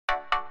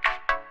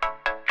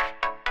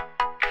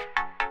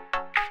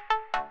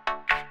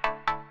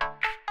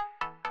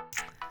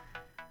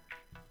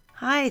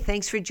Hi,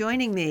 thanks for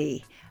joining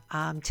me.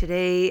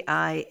 Today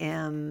I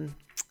am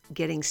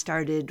getting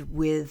started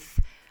with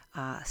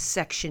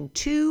Section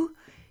 2,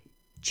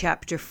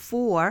 Chapter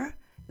 4,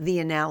 The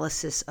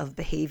Analysis of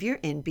Behavior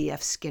in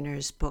B.F.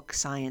 Skinner's book,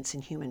 Science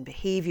and Human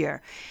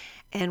Behavior.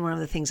 And one of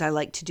the things I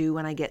like to do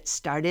when I get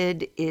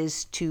started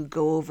is to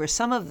go over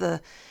some of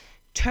the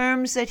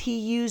terms that he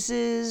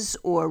uses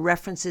or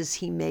references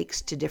he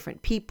makes to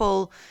different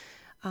people,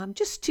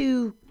 just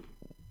to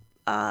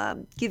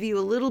give you a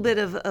little bit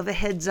of a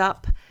heads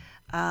up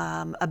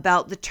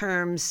about the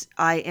terms.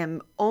 I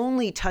am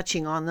only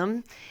touching on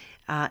them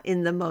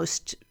in the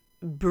most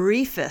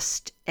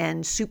briefest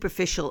and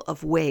superficial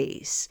of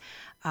ways.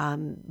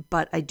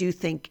 But I do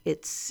think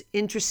it's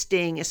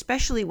interesting,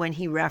 especially when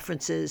he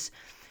references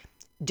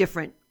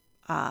different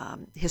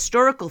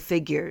historical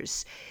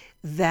figures,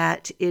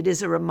 that it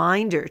is a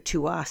reminder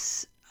to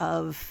us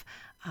of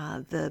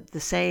the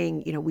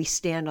saying, we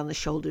stand on the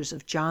shoulders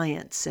of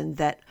giants, and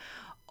that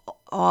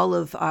all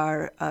of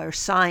our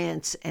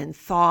science and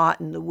thought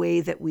and the way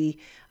that we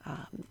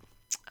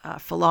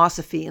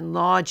philosophy and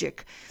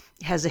logic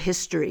has a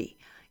history.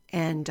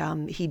 And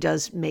he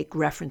does make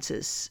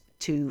references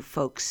to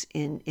folks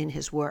in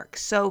his work.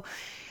 So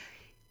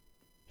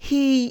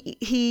he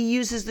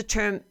uses the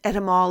term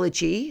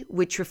etymology,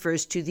 which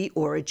refers to the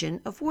origin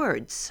of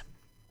words.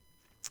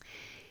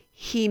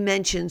 He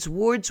mentions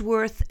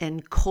Wordsworth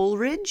and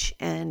Coleridge,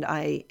 and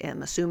I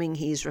am assuming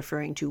he's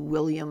referring to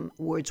William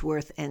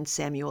Wordsworth and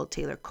Samuel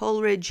Taylor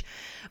Coleridge.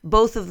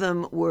 Both of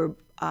them were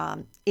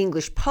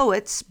English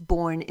poets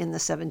born in the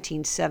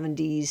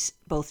 1770s,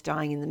 both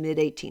dying in the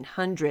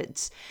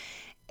mid-1800s.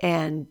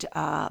 And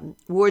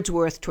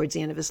Wordsworth, towards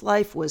the end of his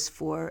life, was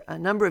for a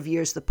number of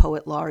years the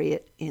poet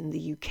laureate in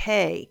the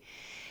UK.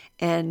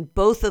 And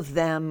both of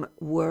them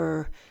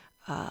were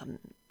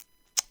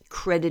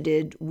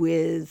credited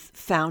with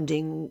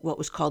founding what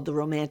was called the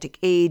Romantic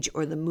Age,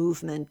 or the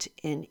movement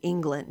in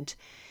England.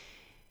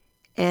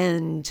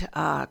 And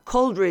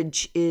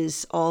Coleridge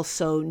is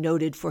also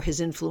noted for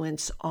his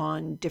influence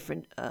on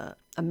different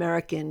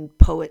American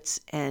poets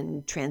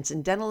and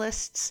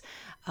transcendentalists,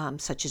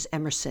 such as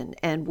Emerson.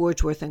 And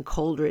Wordsworth and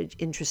Coleridge,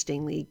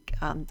 interestingly,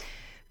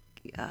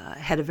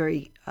 had a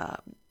very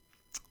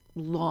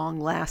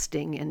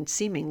long-lasting and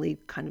seemingly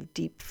kind of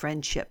deep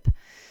friendship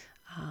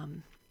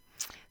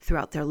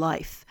throughout their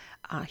life.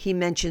 He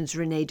mentions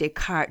René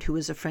Descartes, who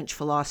was a French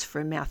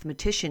philosopher and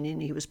mathematician,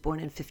 and he was born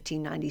in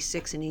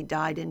 1596 and he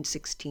died in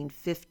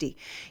 1650.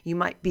 You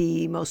might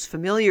be most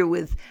familiar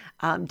with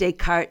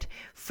Descartes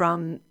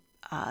from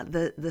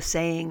the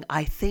saying,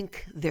 "I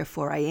think,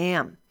 therefore I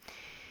am."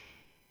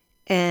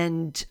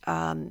 And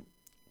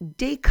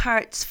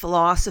Descartes'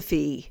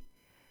 philosophies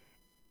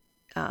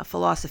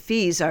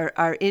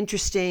are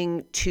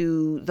interesting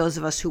to those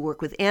of us who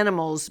work with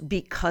animals,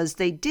 because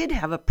they did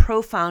have a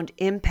profound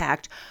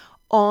impact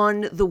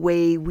on the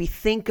way we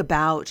think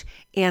about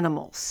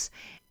animals.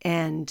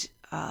 And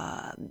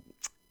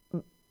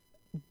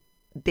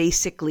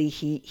basically,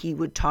 he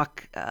would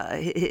talk.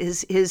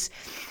 His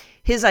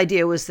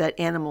idea was that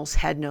animals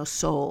had no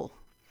soul.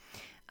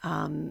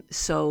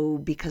 So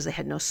because they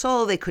had no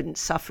soul, they couldn't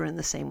suffer in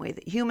the same way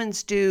that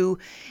humans do,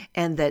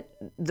 and that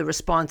the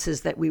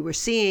responses that we were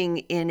seeing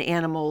in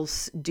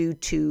animals due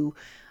to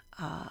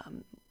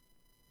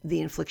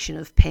the infliction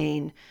of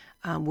pain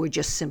were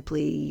just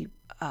simply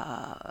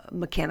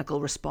mechanical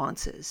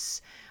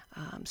responses.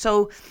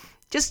 So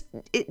just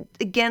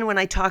again, when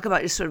I talk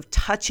about just sort of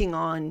touching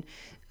on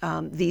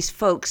these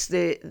folks,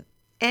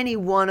 any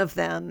one of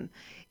them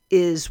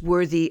is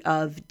worthy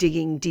of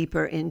digging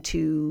deeper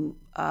into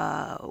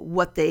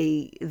what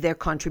their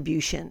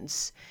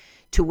contributions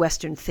to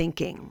Western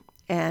thinking,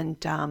 and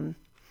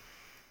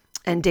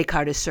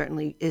Descartes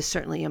is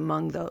certainly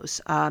among those.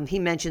 He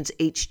mentions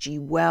H.G.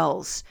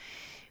 Wells,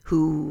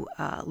 who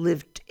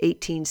lived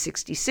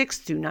 1866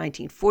 through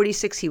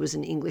 1946. He was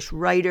an English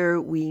writer.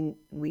 We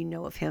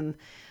know of him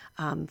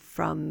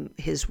from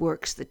his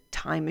works, The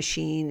Time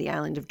Machine, The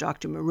Island of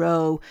Dr.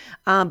 Moreau,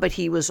 but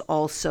he was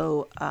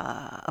also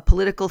a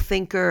political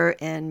thinker,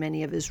 and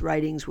many of his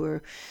writings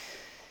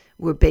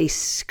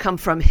come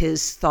from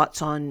his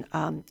thoughts on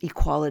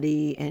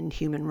equality and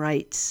human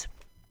rights.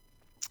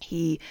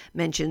 He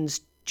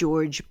mentions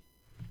George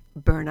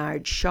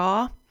Bernard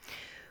Shaw,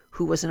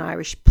 who was an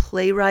Irish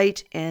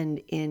playwright, and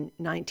in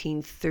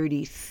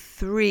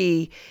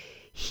 1933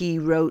 he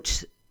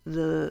wrote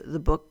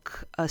the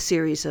book, a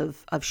series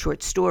of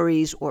short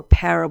stories or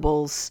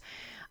parables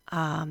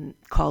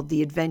called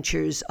The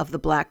Adventures of the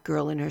Black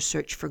Girl in Her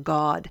Search for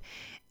God.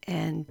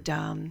 And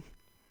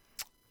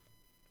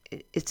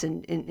it's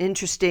an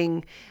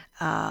interesting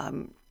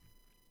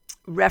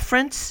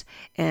reference.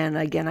 And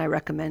again, I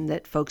recommend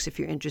that folks, if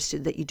you're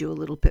interested, that you do a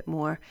little bit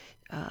more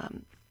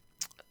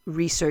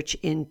research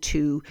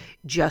into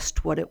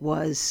just what it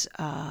was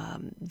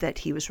that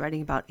he was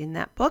writing about in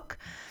that book.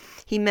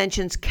 He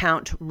mentions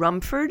Count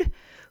Rumford,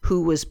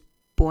 who was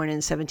born in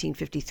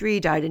 1753,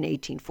 died in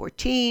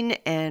 1814,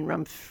 and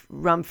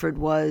Rumford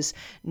was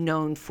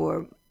known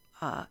for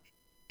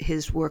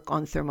his work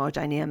on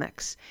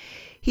thermodynamics.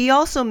 He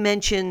also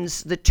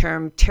mentions the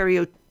term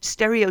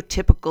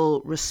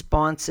stereotypical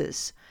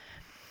responses.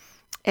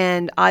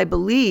 And I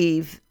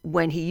believe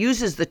when he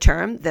uses the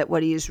term that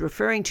what he is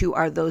referring to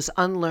are those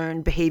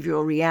unlearned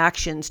behavioral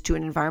reactions to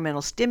an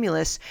environmental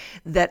stimulus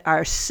that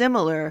are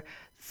similar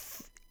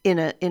in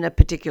a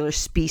particular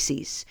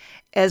species,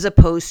 as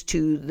opposed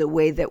to the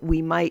way that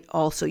we might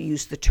also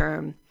use the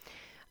term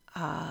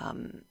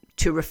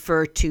to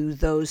refer to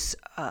those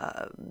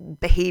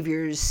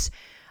behaviors,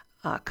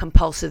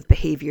 compulsive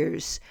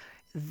behaviors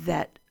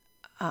that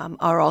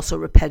are also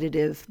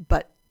repetitive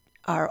but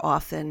are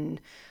often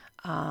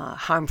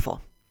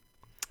harmful.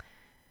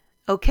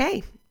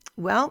 Okay,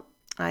 well,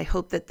 I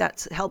hope that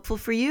that's helpful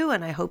for you,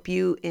 and I hope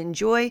you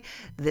enjoy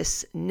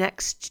this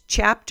next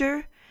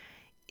chapter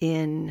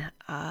in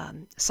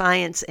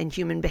Science and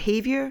Human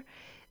Behavior,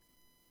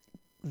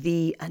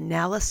 the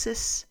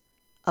analysis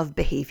of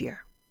behavior.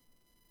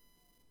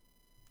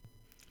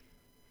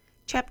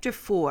 Chapter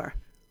 4,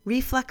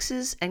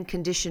 Reflexes and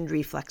Conditioned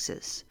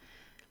Reflexes.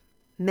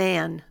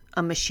 Man,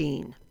 a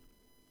machine.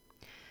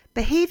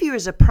 Behavior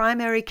is a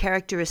primary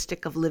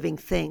characteristic of living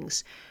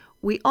things.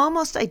 We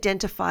almost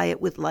identify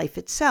it with life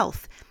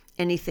itself.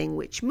 Anything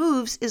which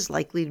moves is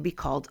likely to be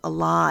called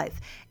alive,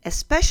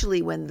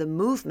 especially when the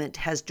movement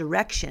has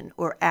direction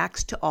or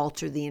acts to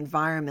alter the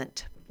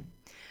environment.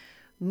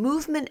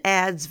 Movement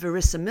adds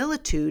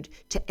verisimilitude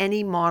to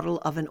any model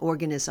of an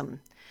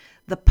organism.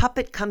 The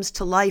puppet comes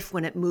to life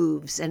when it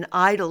moves, and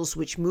idols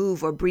which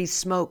move or breathe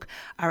smoke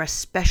are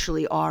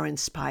especially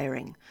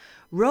awe-inspiring.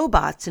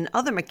 Robots and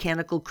other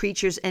mechanical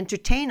creatures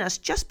entertain us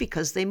just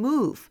because they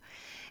move.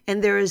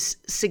 And there is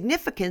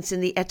significance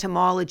in the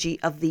etymology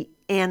of the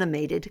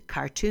animated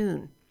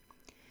cartoon.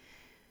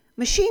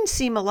 Machines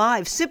seem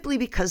alive simply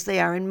because they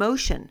are in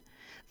motion.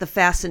 The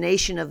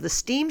fascination of the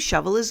steam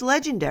shovel is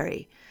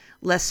legendary.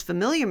 Less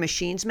familiar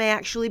machines may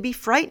actually be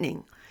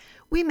frightening.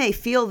 We may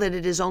feel that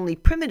it is only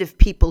primitive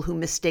people who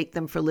mistake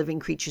them for living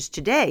creatures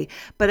today,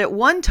 but at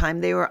one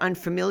time they were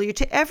unfamiliar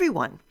to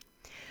everyone.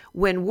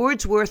 When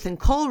Wordsworth and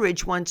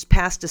Coleridge once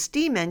passed a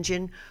steam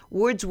engine,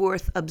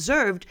 Wordsworth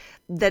observed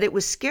that it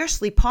was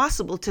scarcely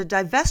possible to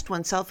divest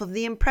oneself of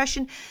the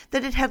impression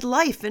that it had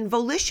life and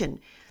volition.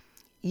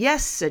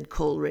 "Yes," said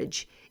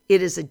Coleridge,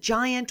 "it is a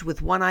giant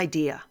with one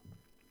idea."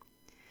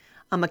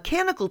 A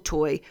mechanical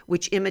toy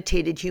which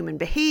imitated human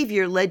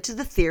behavior led to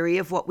the theory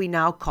of what we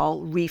now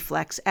call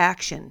reflex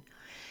action.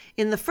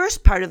 In the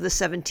first part of the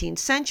 17th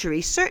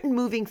century, certain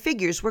moving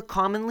figures were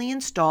commonly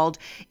installed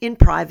in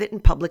private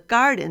and public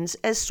gardens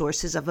as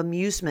sources of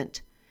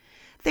amusement.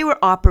 They were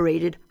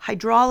operated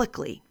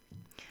hydraulically.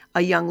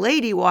 A young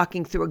lady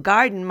walking through a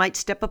garden might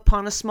step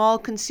upon a small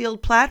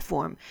concealed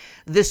platform.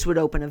 This would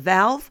open a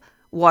valve,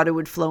 water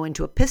would flow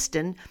into a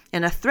piston,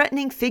 and a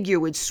threatening figure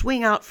would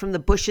swing out from the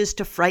bushes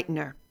to frighten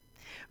her.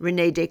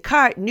 René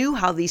Descartes knew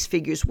how these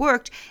figures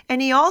worked,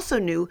 and he also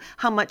knew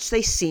how much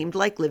they seemed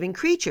like living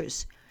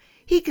creatures.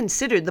 He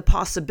considered the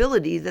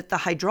possibility that the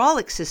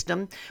hydraulic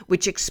system,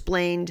 which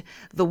explained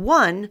the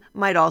one,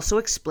 might also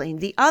explain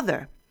the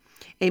other.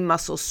 A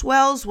muscle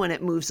swells when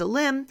it moves a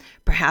limb.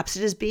 Perhaps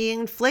it is being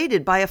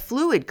inflated by a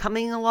fluid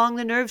coming along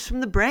the nerves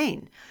from the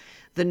brain.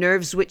 The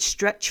nerves which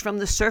stretch from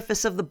the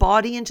surface of the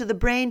body into the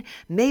brain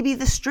may be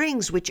the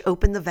strings which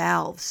open the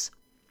valves.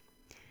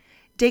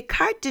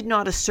 Descartes did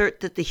not assert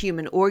that the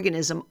human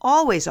organism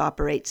always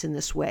operates in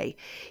this way.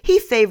 He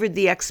favored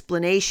the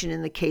explanation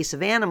in the case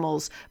of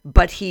animals,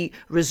 but he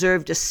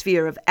reserved a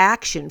sphere of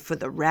action for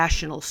the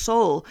rational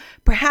soul,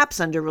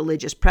 perhaps under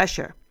religious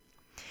pressure.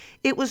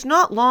 It was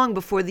not long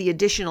before the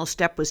additional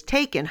step was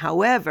taken,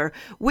 however,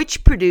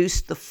 which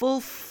produced the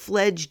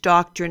full-fledged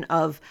doctrine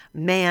of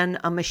man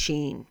a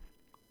machine.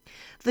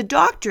 The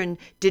doctrine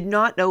did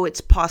not owe its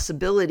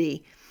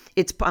popularity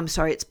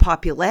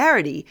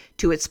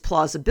to its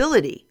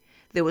plausibility.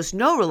 There was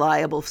no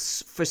reliable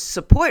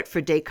support for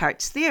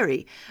Descartes'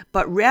 theory,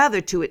 but rather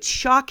to its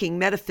shocking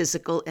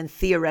metaphysical and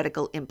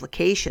theoretical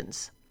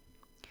implications.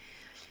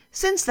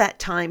 Since that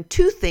time,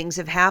 two things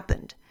have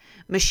happened.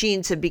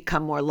 Machines have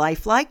become more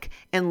lifelike,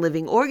 and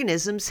living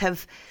organisms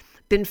have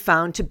been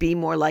found to be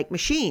more like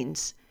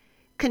machines.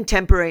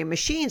 Contemporary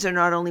machines are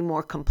not only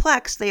more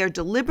complex, they are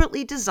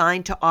deliberately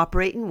designed to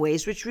operate in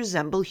ways which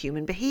resemble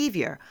human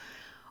behavior.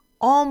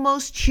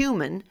 Almost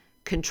human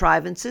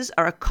contrivances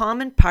are a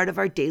common part of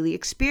our daily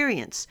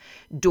experience.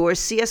 Doors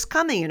see us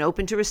coming and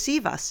open to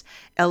receive us.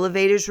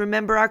 Elevators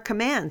remember our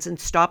commands and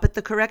stop at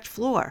the correct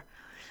floor.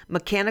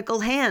 Mechanical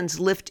hands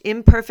lift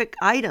imperfect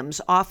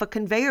items off a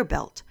conveyor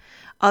belt.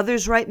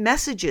 Others write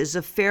messages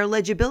of fair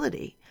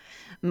legibility.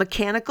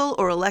 Mechanical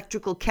or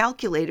electrical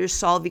calculators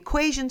solve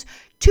equations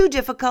too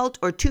difficult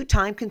or too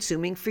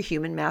time-consuming for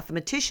human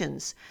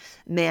mathematicians.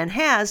 Man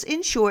has,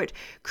 in short,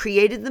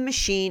 created the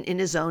machine in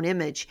his own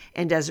image,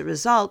 and as a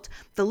result,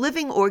 the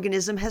living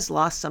organism has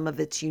lost some of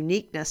its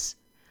uniqueness.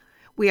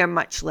 We are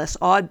much less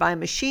awed by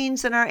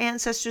machines than our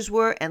ancestors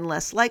were, and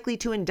less likely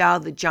to endow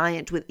the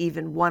giant with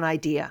even one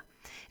idea.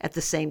 At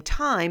the same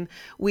time,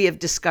 we have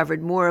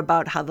discovered more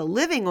about how the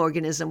living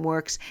organism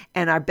works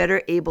and are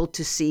better able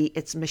to see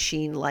its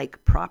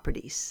machine-like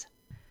properties.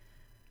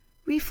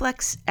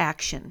 Reflex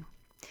action.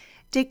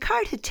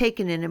 Descartes had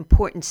taken an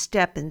important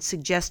step in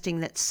suggesting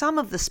that some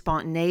of the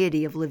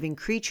spontaneity of living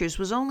creatures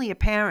was only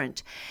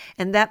apparent,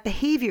 and that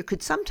behavior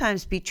could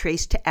sometimes be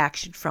traced to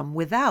action from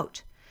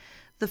without.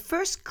 The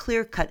first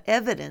clear-cut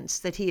evidence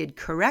that he had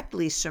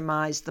correctly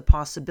surmised the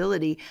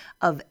possibility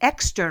of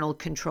external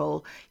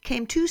control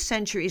came 2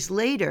 centuries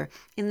later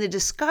in the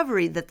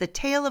discovery that the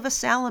tail of a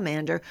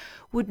salamander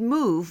would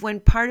move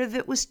when part of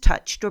it was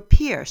touched or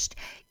pierced,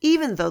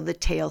 even though the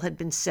tail had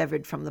been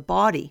severed from the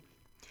body.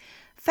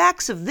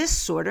 Facts of this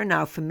sort are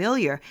now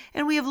familiar,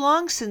 and we have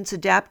long since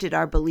adapted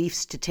our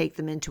beliefs to take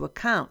them into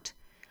account.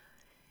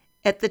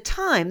 At the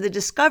time the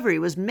discovery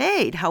was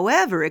made,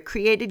 however, it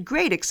created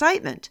great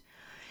excitement.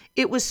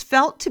 It was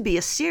felt to be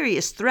a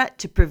serious threat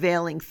to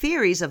prevailing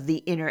theories of the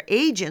inner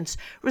agents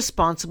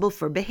responsible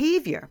for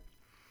behavior.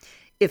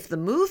 If the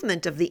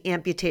movement of the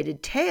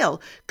amputated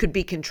tail could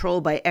be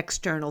controlled by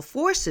external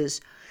forces,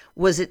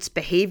 was its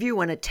behavior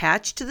when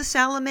attached to the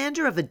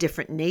salamander of a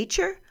different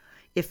nature?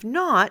 If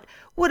not,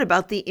 what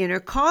about the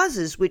inner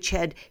causes which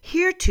had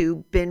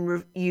hereto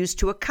been used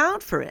to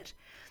account for it?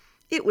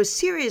 It was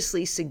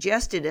seriously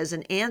suggested as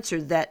an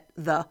answer that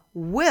the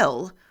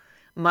will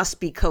must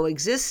be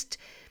coexistent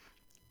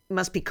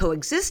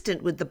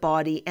with the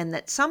body, and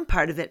that some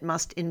part of it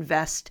must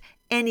invest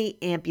any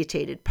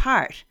amputated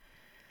part.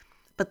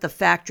 But the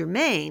fact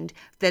remained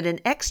that an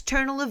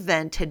external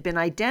event had been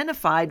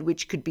identified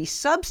which could be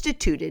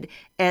substituted,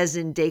 as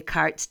in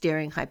Descartes'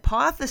 daring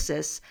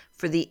hypothesis,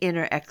 for the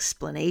inner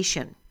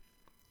explanation.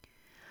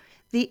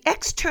 The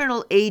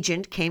external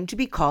agent came to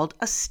be called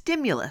a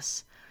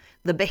stimulus.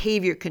 The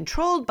behavior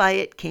controlled by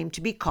it came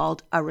to be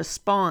called a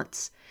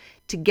response.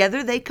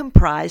 Together they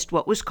comprised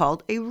what was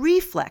called a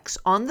reflex,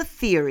 on the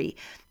theory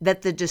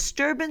that the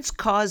disturbance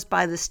caused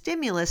by the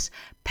stimulus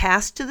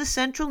passed to the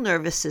central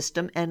nervous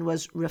system and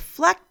was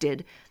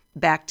reflected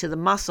back to the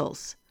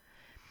muscles.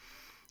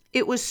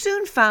 It was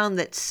soon found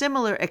that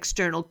similar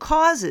external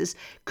causes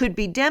could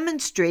be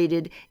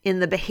demonstrated in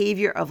the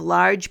behavior of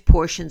large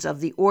portions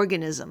of the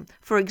organism,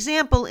 for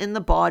example, in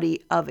the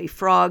body of a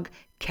frog,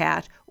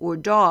 cat, or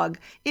dog,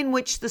 in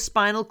which the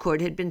spinal cord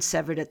had been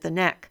severed at the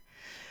neck.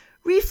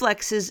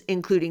 Reflexes,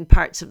 including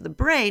parts of the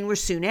brain, were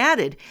soon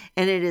added,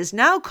 and it is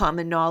now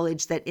common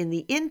knowledge that in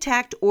the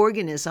intact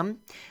organism,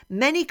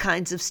 many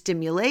kinds of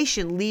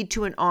stimulation lead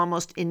to an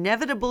almost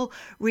inevitable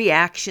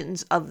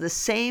reactions of the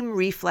same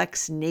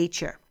reflex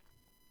nature.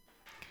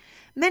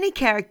 Many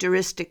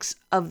characteristics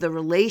of the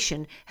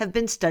relation have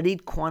been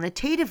studied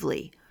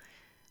quantitatively.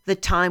 The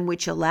time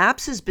which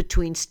elapses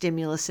between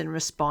stimulus and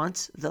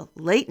response, the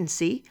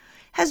latency,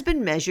 has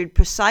been measured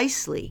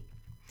precisely.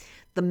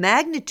 The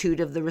magnitude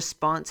of the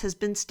response has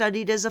been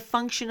studied as a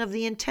function of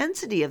the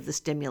intensity of the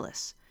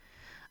stimulus.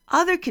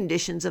 Other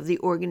conditions of the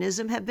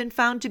organism have been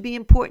found to be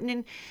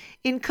important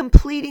in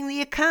completing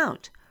the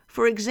account.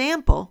 For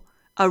example,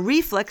 a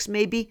reflex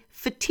may be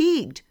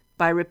fatigued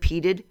by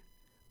repeated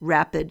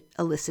rapid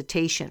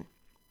elicitation.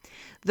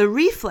 The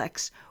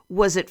reflex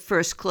was at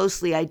first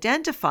closely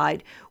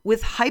identified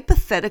with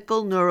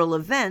hypothetical neural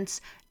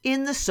events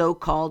in the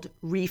so-called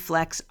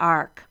reflex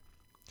arc.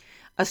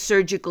 A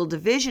surgical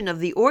division of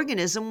the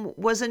organism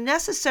was a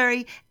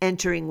necessary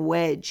entering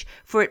wedge,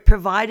 for it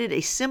provided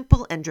a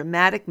simple and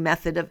dramatic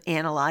method of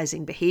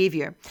analyzing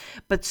behavior.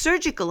 But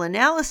surgical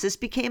analysis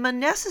became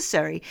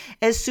unnecessary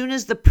as soon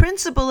as the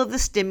principle of the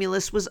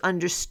stimulus was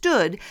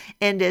understood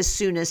and as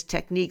soon as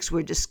techniques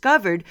were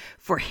discovered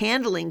for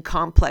handling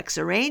complex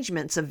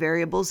arrangements of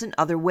variables in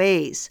other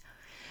ways.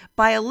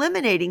 By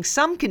eliminating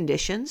some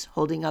conditions,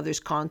 holding others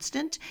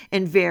constant,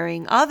 and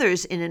varying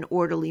others in an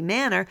orderly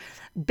manner,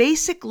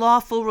 basic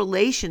lawful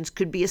relations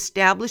could be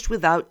established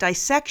without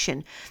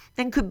dissection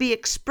and could be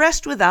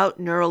expressed without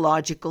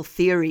neurological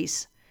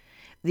theories.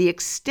 The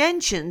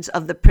extensions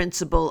of the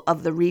principle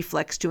of the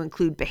reflex to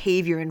include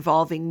behavior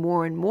involving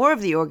more and more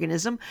of the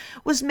organism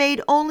was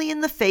made only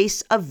in the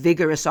face of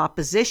vigorous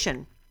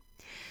opposition.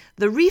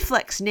 The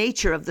reflex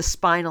nature of the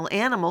spinal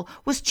animal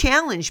was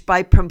challenged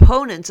by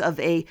proponents of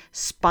a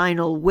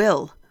spinal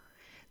will.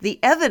 The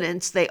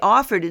evidence they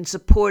offered in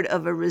support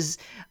of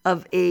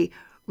a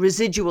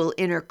residual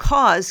inner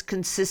cause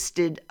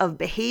consisted of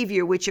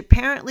behavior which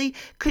apparently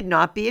could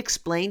not be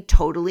explained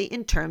totally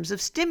in terms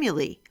of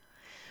stimuli.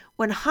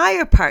 When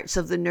higher parts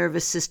of the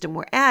nervous system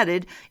were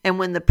added, and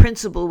when the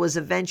principle was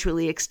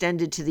eventually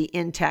extended to the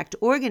intact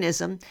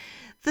organism,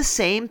 the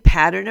same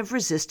pattern of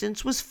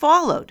resistance was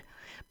followed.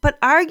 But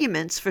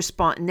arguments for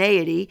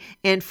spontaneity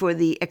and for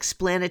the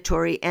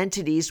explanatory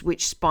entities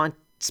which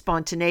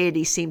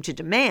spontaneity seemed to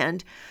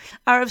demand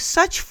are of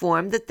such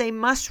form that they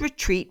must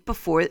retreat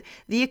before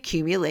the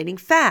accumulating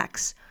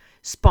facts.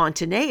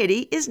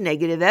 Spontaneity is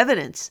negative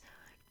evidence.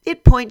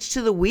 It points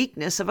to the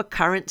weakness of a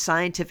current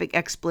scientific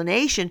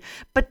explanation,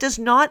 but does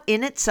not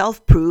in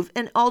itself prove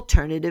an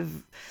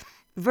alternative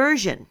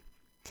version.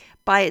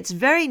 By its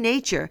very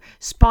nature,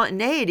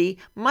 spontaneity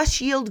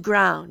must yield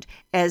ground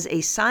as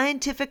a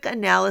scientific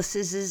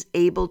analysis is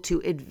able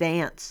to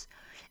advance.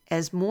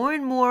 As more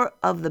and more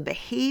of the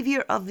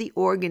behavior of the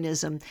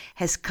organism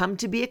has come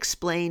to be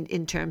explained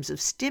in terms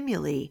of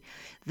stimuli,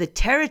 the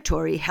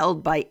territory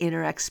held by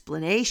inner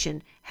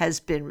explanation has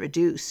been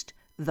reduced.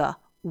 The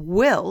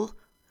will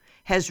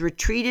has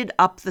retreated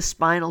up the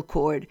spinal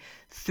cord,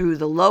 through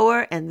the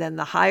lower and then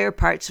the higher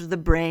parts of the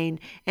brain,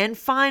 and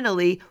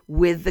finally,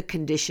 with the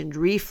conditioned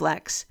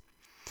reflex,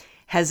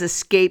 has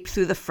escaped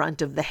through the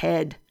front of the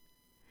head.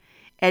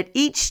 At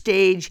each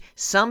stage,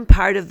 some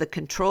part of the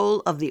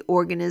control of the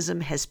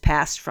organism has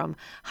passed from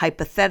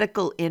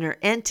hypothetical inner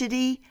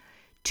entity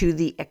to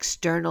the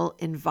external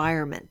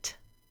environment.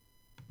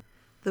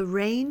 The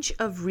range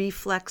of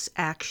reflex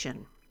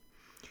action.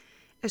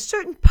 A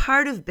certain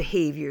part of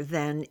behavior,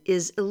 then,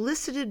 is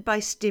elicited by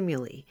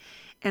stimuli,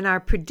 and our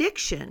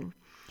prediction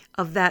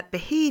of that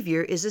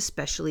behavior is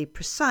especially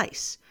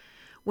precise.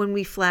 When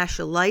we flash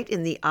a light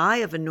in the eye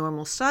of a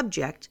normal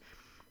subject,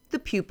 the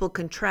pupil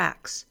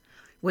contracts.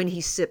 When he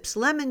sips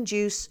lemon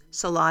juice,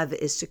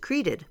 saliva is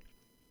secreted.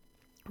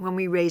 When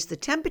we raise the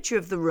temperature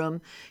of the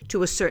room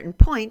to a certain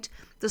point,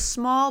 the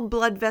small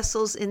blood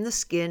vessels in the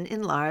skin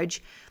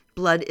enlarge,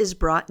 blood is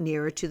brought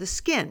nearer to the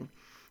skin,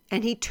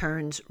 and he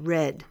turns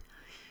red.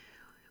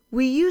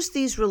 We use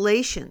these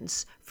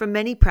relations for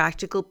many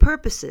practical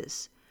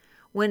purposes.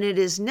 When it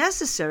is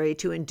necessary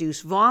to induce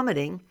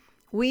vomiting,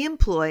 we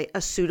employ a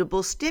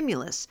suitable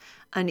stimulus,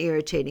 an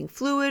irritating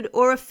fluid,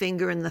 or a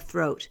finger in the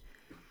throat.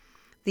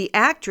 The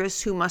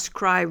actress who must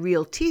cry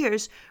real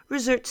tears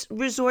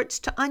resorts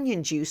to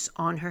onion juice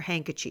on her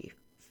handkerchief.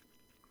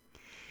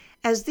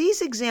 As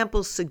these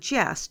examples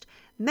suggest,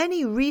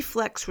 many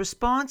reflex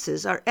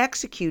responses are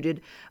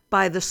executed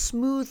by the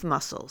smooth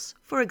muscles,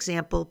 for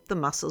example, the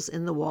muscles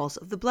in the walls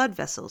of the blood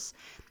vessels,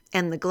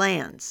 and the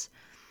glands.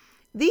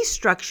 These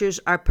structures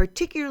are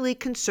particularly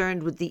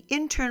concerned with the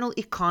internal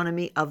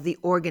economy of the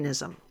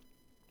organism.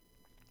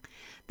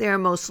 They are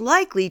most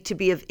likely to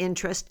be of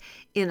interest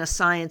in a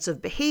science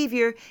of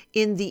behavior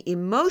in the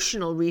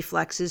emotional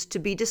reflexes to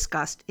be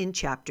discussed in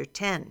Chapter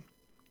 10.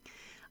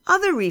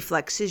 Other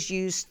reflexes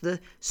use the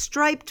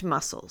striped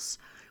muscles,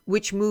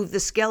 which move the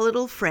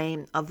skeletal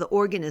frame of the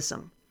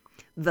organism.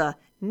 The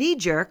knee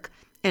jerk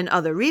and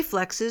other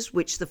reflexes,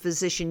 which the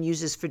physician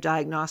uses for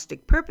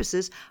diagnostic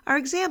purposes, are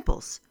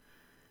examples.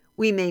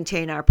 We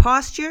maintain our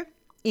posture,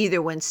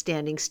 either when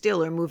standing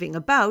still or moving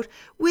about,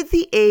 with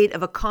the aid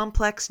of a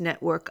complex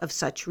network of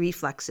such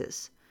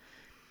reflexes.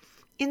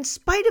 In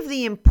spite of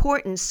the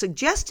importance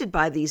suggested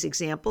by these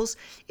examples,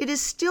 it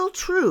is still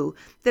true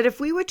that if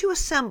we were to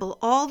assemble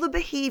all the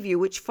behavior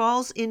which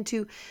falls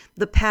into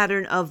the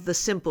pattern of the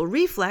simple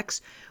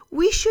reflex,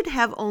 we should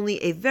have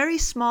only a very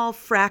small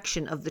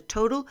fraction of the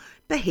total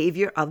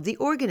behavior of the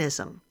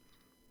organism.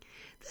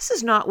 This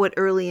is not what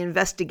early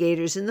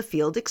investigators in the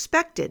field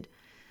expected.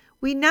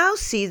 We now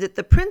see that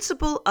the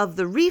principle of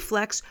the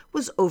reflex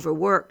was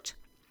overworked.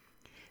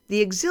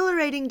 The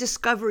exhilarating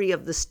discovery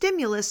of the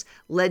stimulus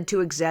led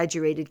to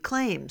exaggerated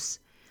claims.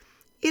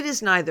 It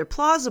is neither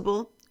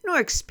plausible nor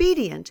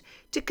expedient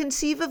to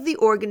conceive of the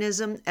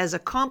organism as a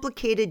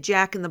complicated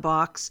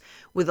jack-in-the-box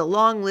with a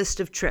long list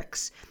of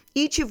tricks,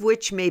 each of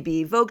which may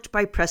be evoked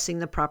by pressing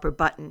the proper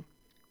button.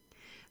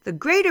 The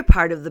greater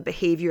part of the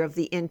behavior of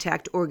the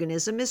intact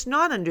organism is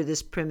not under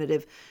this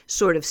primitive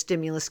sort of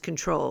stimulus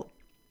control.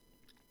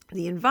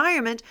 The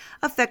environment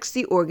affects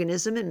the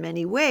organism in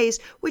many ways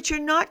which are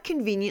not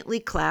conveniently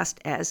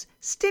classed as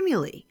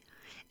stimuli.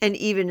 And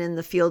even in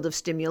the field of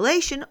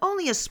stimulation,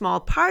 only a small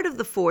part of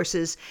the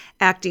forces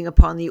acting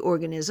upon the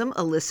organism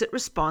elicit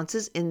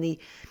responses in the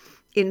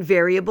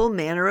invariable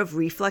manner of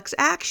reflex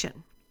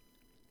action.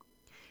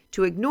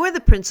 To ignore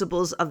the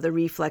principles of the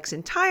reflex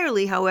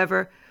entirely,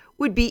 however,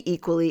 would be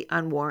equally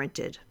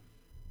unwarranted.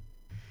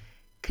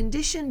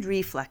 Conditioned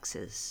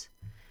reflexes.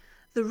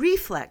 The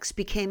reflex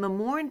became a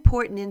more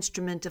important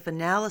instrument of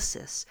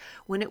analysis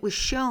when it was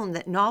shown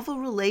that novel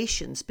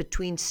relations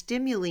between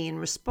stimuli and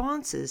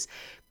responses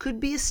could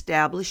be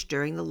established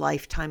during the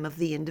lifetime of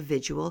the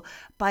individual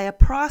by a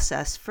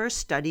process first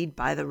studied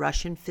by the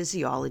Russian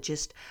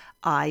physiologist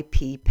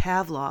I.P.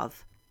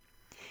 Pavlov.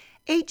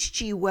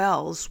 H.G.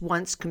 Wells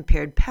once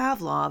compared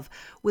Pavlov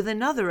with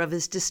another of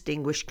his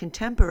distinguished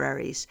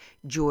contemporaries,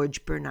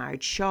 George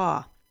Bernard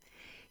Shaw.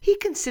 He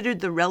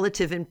considered the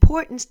relative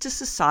importance to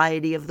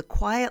society of the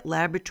quiet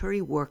laboratory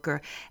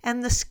worker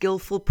and the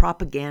skillful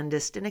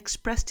propagandist and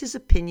expressed his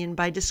opinion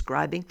by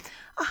describing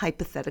a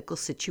hypothetical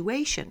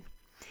situation.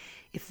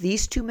 If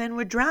these two men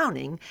were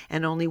drowning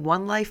and only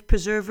one life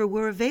preserver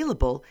were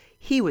available,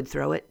 he would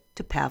throw it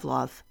to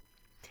Pavlov.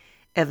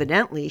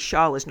 Evidently,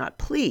 Shaw was not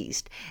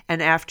pleased,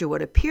 and after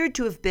what appeared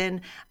to have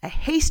been a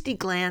hasty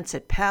glance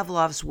at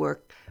Pavlov's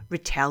work,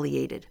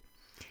 retaliated.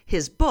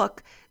 His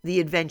book,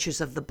 The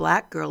Adventures of the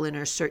Black Girl in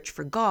Her Search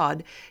for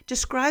God,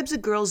 describes a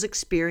girl's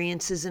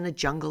experiences in a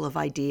jungle of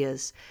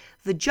ideas.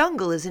 The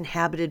jungle is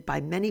inhabited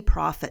by many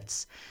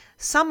prophets,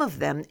 some of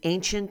them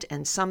ancient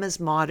and some as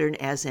modern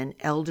as an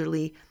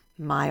elderly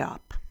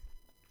myope,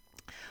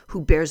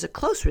 who bears a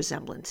close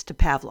resemblance to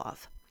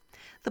Pavlov.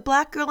 The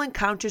black girl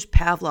encounters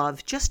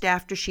Pavlov just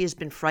after she has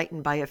been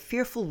frightened by a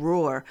fearful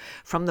roar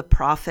from the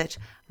prophet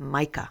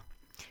Micah.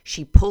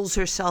 She pulls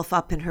herself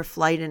up in her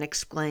flight and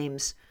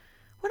exclaims,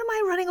 "What am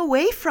I running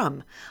away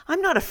from?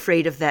 I'm not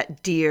afraid of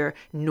that dear,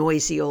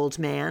 noisy old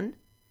man."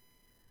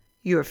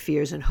 "Your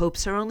fears and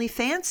hopes are only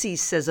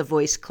fancies," says a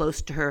voice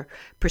close to her,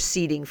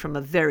 proceeding from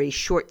a very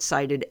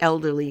short-sighted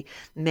elderly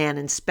man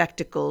in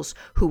spectacles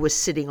who was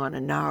sitting on a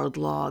gnarled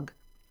log.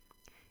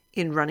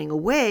 "In running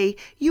away,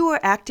 you are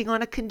acting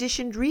on a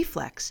conditioned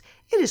reflex.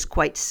 It is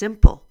quite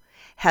simple.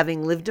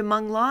 Having lived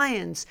among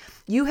lions,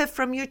 you have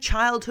from your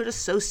childhood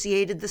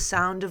associated the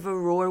sound of a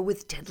roar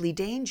with deadly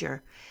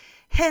danger.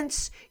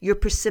 Hence your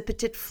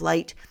precipitate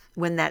flight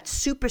when that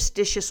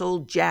superstitious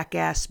old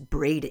jackass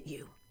brayed at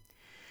you.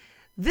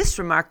 This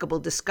remarkable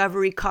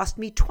discovery cost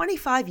me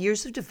 25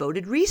 years of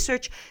devoted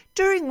research,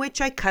 during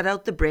which I cut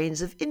out the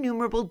brains of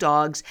innumerable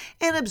dogs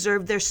and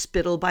observed their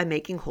spittle by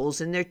making holes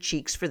in their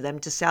cheeks for them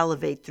to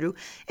salivate through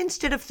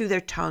instead of through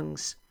their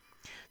tongues.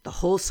 The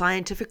whole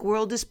scientific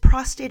world is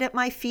prostrate at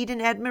my feet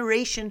in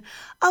admiration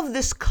of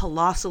this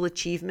colossal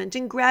achievement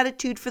and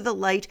gratitude for the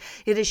light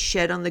it has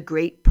shed on the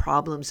great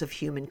problems of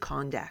human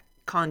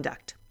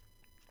conduct."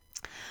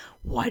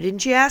 "Why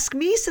didn't you ask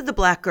me?" said the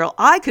black girl.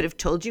 "I could have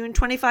told you in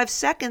 25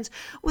 seconds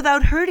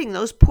without hurting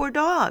those poor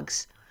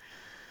dogs."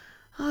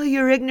 "Oh,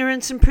 your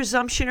ignorance and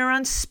presumption are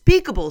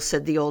unspeakable,"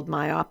 said the old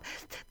myop.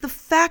 "The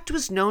fact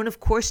was known, of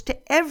course, to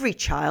every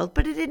child,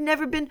 but it had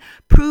never been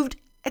proved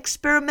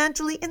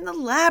experimentally in the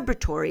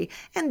laboratory,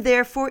 and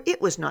therefore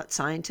it was not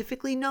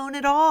scientifically known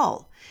at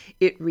all.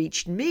 It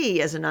reached me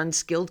as an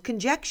unskilled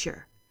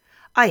conjecture.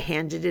 I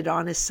handed it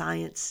on as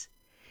science.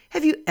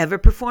 Have you ever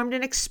performed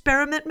an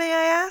experiment, may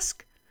I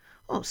ask?"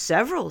 "Oh,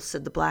 several,"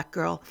 said the black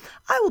girl.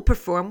 "I will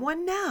perform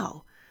one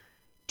now.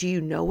 Do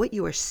you know what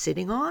you are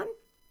sitting on?"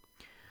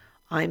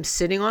 "I am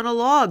sitting on a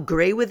log,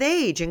 gray with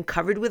age and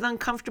covered with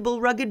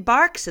uncomfortable rugged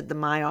bark," said the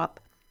myop.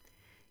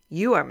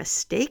 "You are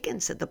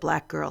mistaken," said the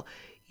black girl.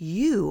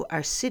 "You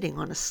are sitting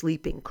on a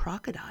sleeping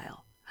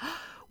crocodile."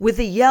 With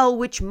a yell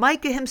which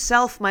Micah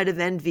himself might have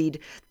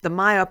envied, the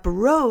myop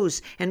arose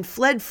and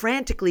fled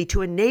frantically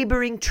to a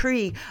neighboring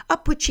tree,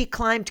 up which he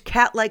climbed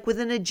cat-like with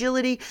an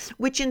agility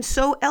which in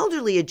so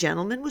elderly a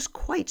gentleman was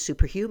quite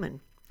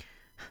superhuman.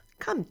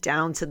 "Come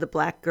down," said the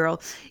black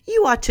girl.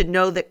 "You ought to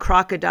know that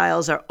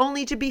crocodiles are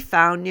only to be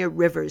found near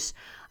rivers.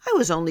 I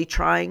was only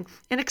trying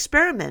an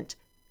experiment.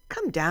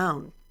 Come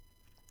down."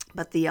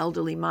 But the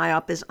elderly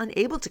myop is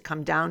unable to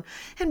come down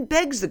and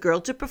begs the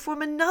girl to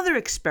perform another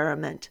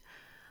experiment.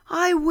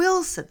 "I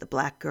will," said the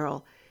black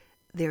girl.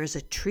 "There is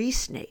a tree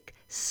snake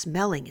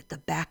smelling at the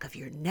back of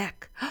your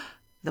neck."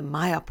 The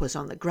myop was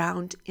on the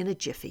ground in a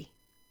jiffy.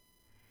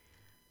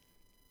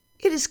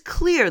 It is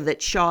clear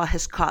that Shaw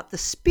has caught the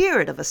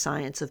spirit of a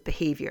science of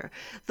behavior.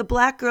 The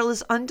black girl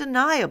is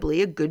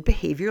undeniably a good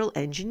behavioral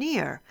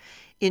engineer.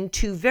 In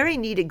two very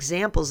neat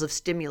examples of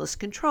stimulus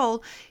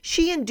control,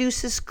 she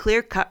induces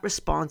clear-cut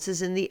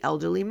responses in the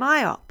elderly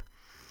myop.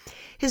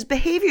 His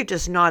behavior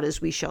does not,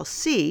 as we shall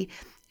see,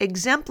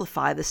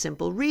 exemplify the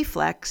simple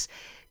reflex,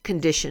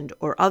 conditioned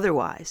or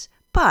otherwise.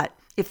 But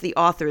if the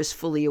author is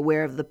fully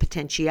aware of the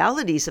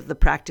potentialities of the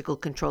practical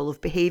control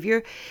of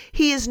behavior,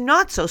 he is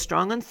not so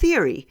strong on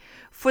theory,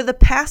 for the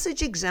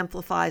passage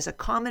exemplifies a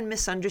common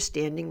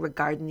misunderstanding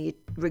regarding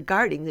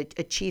the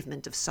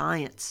achievement of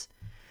science.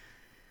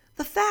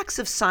 The facts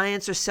of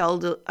science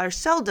are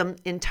seldom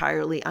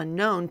entirely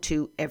unknown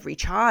to every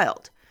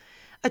child.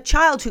 A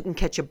child who can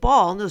catch a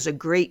ball knows a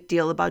great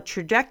deal about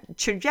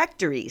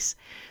trajectories.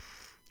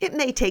 It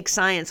may take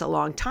science a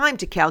long time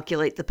to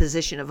calculate the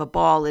position of a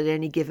ball at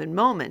any given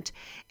moment,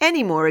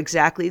 any more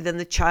exactly than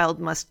the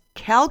child must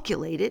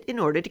calculate it in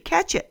order to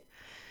catch it.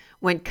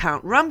 When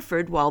Count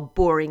Rumford, while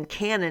boring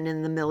cannon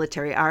in the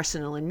military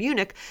arsenal in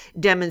Munich,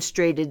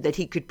 demonstrated that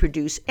he could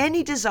produce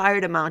any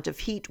desired amount of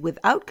heat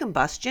without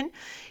combustion,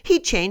 he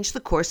changed the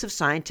course of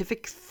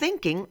scientific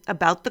thinking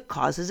about the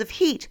causes of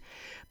heat.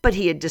 But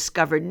he had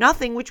discovered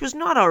nothing which was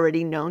not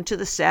already known to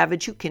the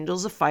savage who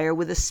kindles a fire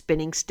with a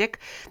spinning stick,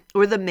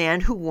 or the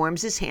man who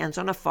warms his hands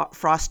on a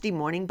frosty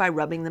morning by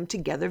rubbing them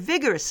together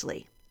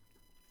vigorously.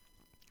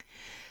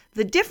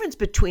 The difference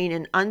between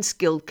an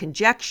unskilled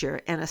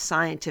conjecture and a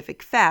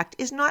scientific fact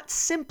is not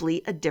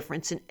simply a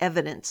difference in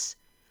evidence.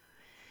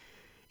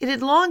 It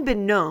had long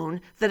been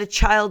known that a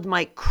child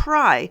might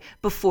cry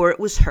before it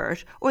was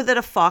hurt, or that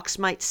a fox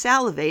might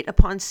salivate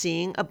upon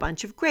seeing a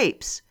bunch of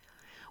grapes.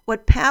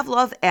 What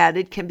Pavlov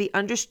added can be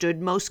understood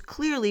most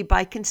clearly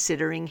by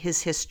considering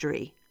his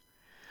history.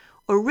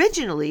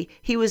 Originally,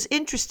 he was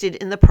interested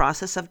in the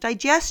process of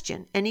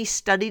digestion, and he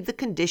studied the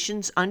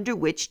conditions under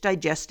which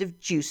digestive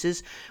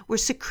juices were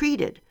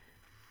secreted.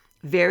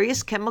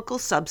 Various chemical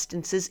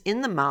substances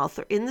in the mouth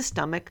or in the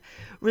stomach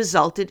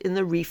resulted in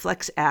the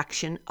reflex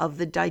action of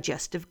the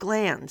digestive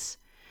glands.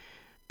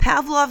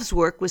 Pavlov's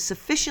work was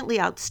sufficiently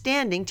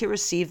outstanding to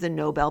receive the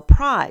Nobel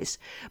Prize,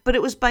 but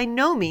it was by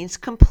no means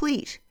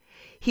complete.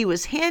 He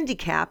was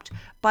handicapped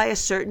by a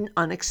certain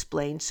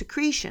unexplained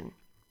secretion.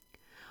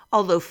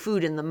 Although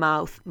food in the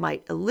mouth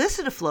might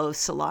elicit a flow of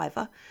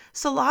saliva,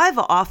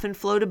 saliva often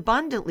flowed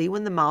abundantly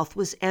when the mouth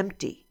was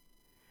empty.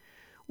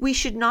 We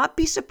should not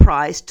be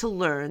surprised to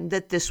learn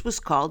that this was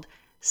called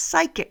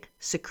psychic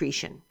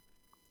secretion.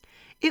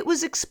 It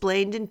was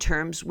explained in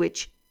terms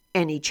which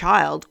any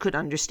child could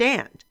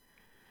understand.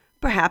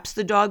 Perhaps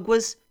the dog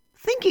was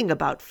thinking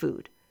about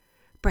food.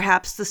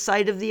 Perhaps the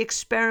sight of the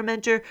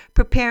experimenter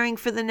preparing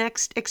for the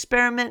next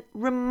experiment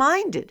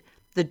reminded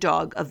the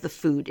dog of the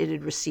food it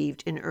had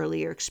received in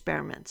earlier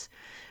experiments.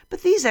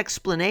 But these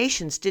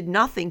explanations did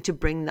nothing to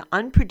bring the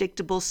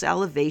unpredictable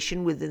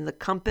salivation within the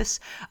compass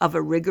of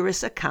a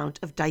rigorous account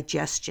of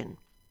digestion.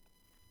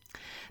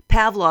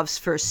 Pavlov's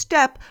first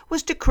step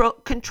was to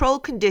control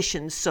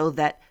conditions so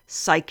that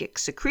psychic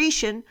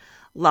secretion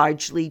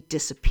largely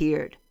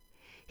disappeared.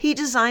 He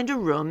designed a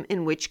room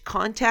in which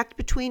contact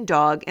between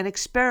dog and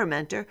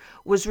experimenter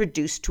was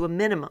reduced to a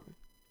minimum.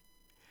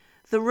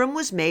 The room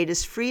was made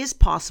as free as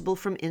possible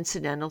from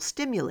incidental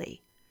stimuli.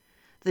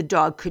 The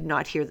dog could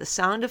not hear the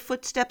sound of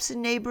footsteps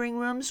in neighboring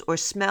rooms or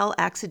smell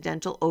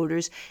accidental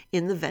odors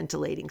in the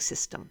ventilating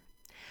system.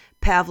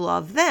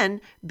 Pavlov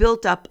then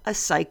built up a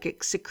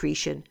psychic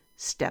secretion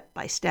step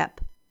by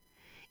step.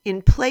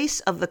 In place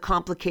of the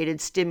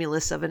complicated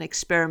stimulus of an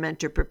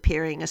experimenter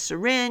preparing a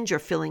syringe or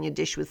filling a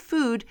dish with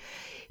food,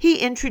 he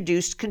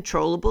introduced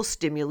controllable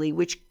stimuli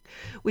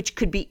which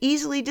could be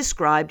easily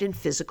described in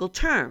physical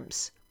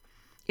terms.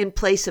 In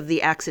place of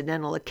the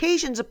accidental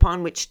occasions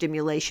upon which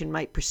stimulation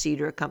might precede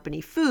or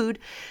accompany food,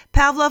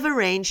 Pavlov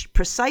arranged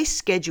precise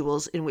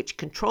schedules in which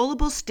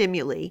controllable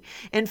stimuli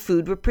and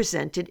food were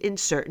presented in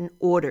certain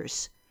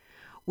orders.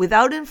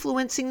 Without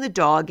influencing the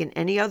dog in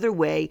any other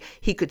way,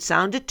 he could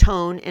sound a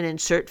tone and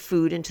insert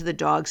food into the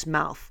dog's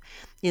mouth.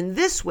 In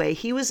this way,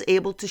 he was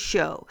able to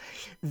show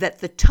that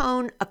the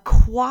tone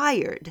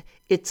acquired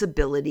its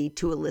ability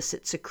to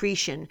elicit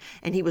secretion,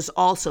 and he was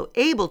also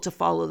able to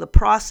follow the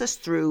process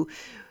through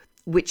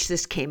which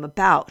this came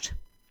about.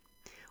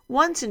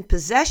 Once in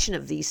possession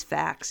of these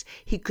facts,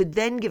 he could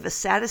then give a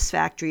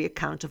satisfactory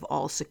account of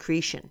all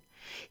secretion.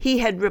 He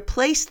had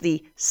replaced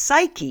the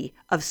psyche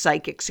of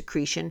psychic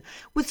secretion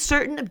with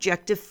certain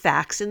objective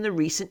facts in the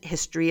recent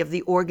history of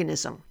the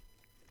organism.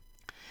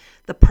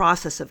 The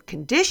process of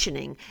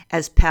conditioning,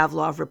 as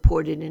Pavlov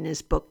reported in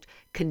his book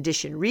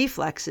Conditioned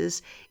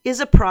Reflexes, is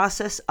a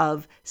process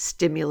of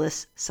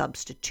stimulus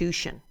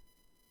substitution.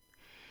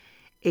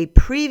 A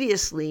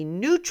previously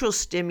neutral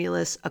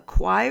stimulus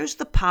acquires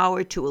the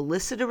power to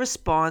elicit a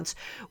response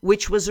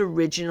which was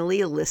originally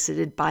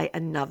elicited by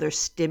another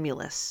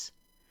stimulus.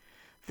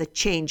 The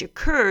change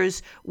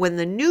occurs when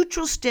the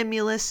neutral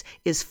stimulus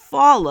is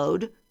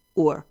followed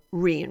or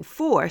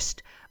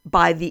reinforced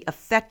by the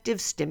effective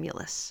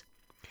stimulus.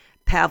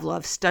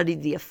 Pavlov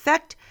studied the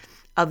effect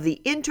of the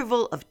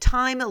interval of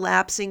time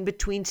elapsing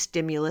between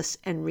stimulus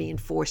and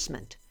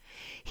reinforcement.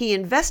 He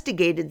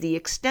investigated the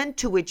extent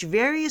to which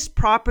various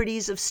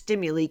properties of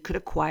stimuli could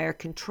acquire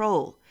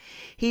control.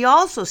 He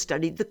also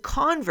studied the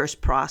converse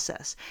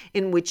process,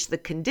 in which the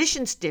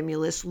conditioned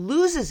stimulus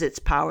loses its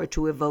power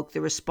to evoke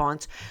the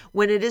response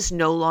when it is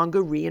no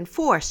longer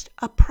reinforced,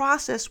 a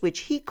process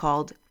which he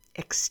called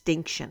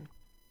extinction.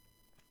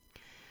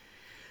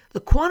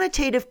 The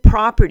quantitative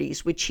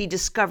properties which he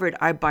discovered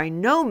are by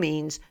no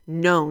means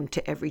known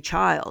to every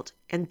child,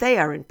 and they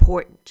are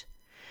important.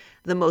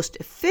 The most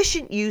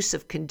efficient use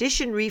of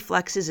conditioned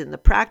reflexes in the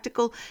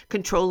practical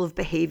control of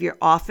behavior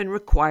often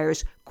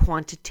requires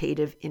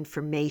quantitative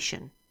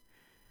information.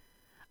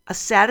 A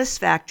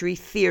satisfactory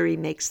theory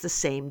makes the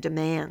same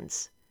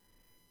demands.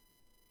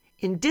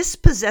 In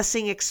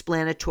dispossessing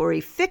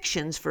explanatory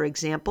fictions, for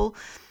example,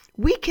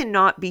 we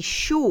cannot be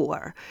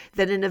sure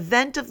that an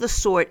event of the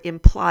sort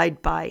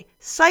implied by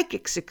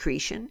psychic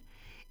secretion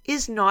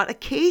is not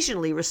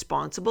occasionally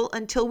responsible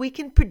until we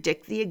can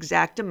predict the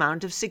exact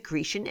amount of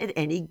secretion at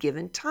any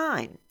given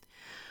time.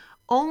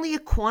 Only a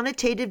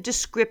quantitative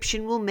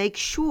description will make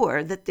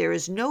sure that there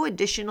is no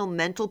additional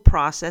mental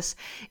process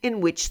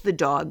in which the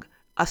dog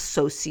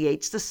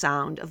associates the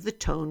sound of the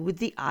tone with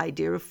the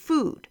idea of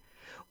food,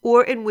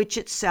 or in which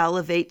it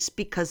salivates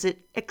because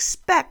it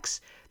expects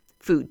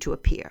food to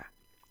appear.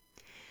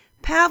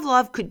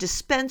 Pavlov could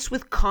dispense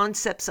with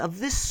concepts of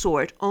this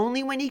sort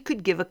only when he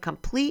could give a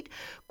complete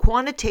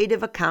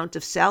quantitative account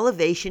of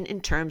salivation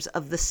in terms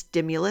of the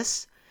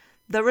stimulus,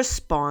 the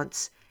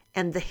response,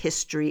 and the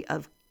history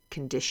of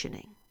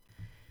conditioning.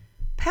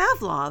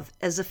 Pavlov,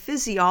 as a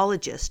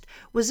physiologist,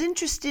 was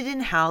interested in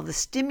how the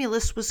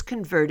stimulus was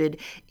converted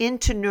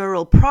into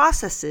neural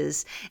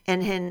processes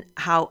and in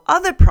how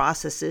other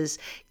processes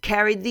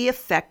carried the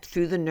effect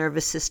through the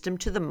nervous system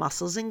to the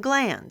muscles and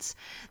glands.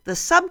 The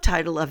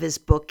subtitle of his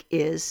book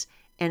is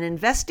An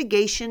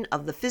Investigation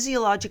of the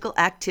Physiological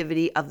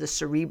Activity of the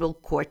Cerebral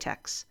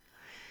Cortex.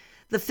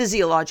 The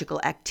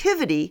physiological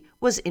activity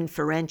was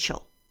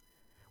inferential.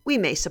 We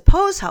may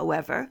suppose,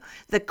 however,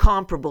 that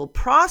comparable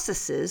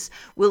processes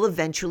will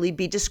eventually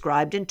be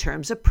described in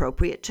terms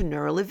appropriate to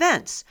neural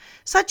events.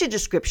 Such a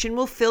description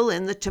will fill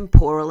in the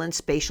temporal and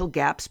spatial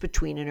gaps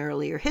between an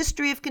earlier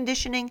history of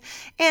conditioning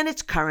and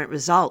its current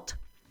result.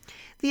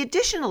 The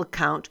additional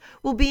account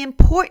will be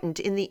important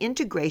in the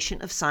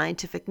integration of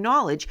scientific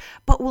knowledge,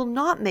 but will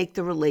not make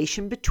the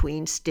relation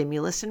between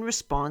stimulus and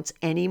response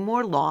any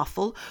more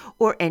lawful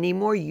or any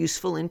more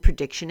useful in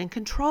prediction and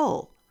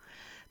control.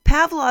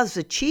 Pavlov's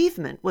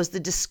achievement was the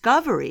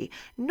discovery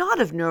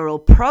not of neural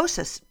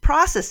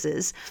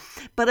processes,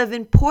 but of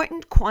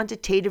important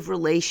quantitative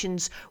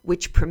relations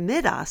which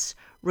permit us,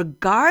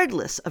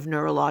 regardless of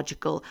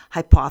neurological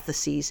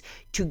hypotheses,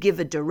 to give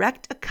a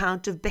direct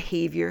account of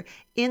behavior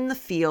in the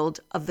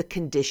field of the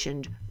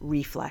conditioned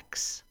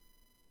reflex.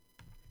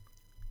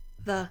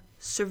 The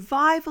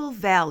survival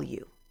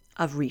value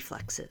of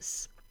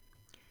reflexes.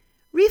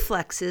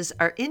 Reflexes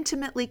are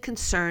intimately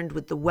concerned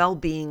with the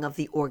well-being of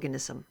the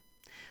organism.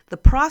 The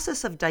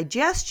process of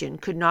digestion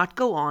could not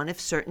go on if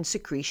certain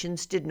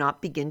secretions did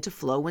not begin to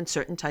flow when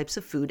certain types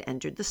of food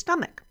entered the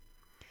stomach.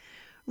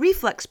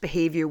 Reflex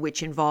behavior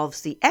which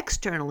involves the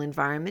external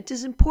environment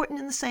is important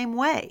in the same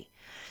way.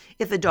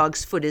 If a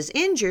dog's foot is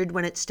injured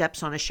when it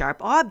steps on a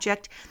sharp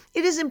object,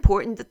 it is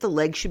important that the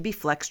leg should be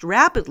flexed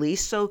rapidly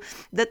so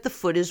that the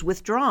foot is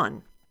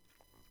withdrawn.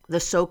 The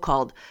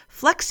so-called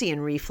flexion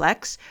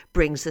reflex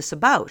brings this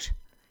about.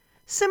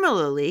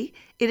 Similarly,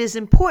 it is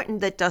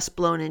important that dust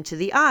blown into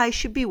the eye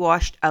should be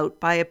washed out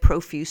by a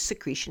profuse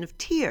secretion of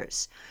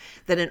tears,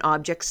 that an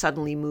object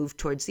suddenly moved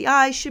towards the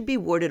eye should be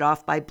warded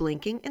off by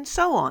blinking, and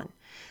so on.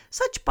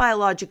 Such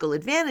biological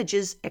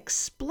advantages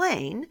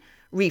explain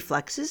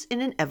reflexes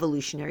in an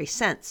evolutionary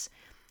sense.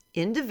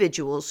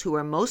 Individuals who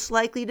are most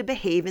likely to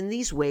behave in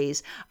these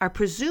ways are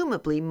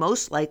presumably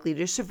most likely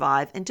to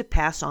survive and to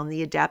pass on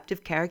the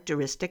adaptive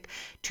characteristic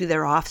to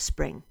their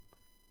offspring.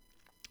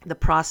 The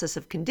process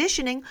of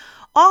conditioning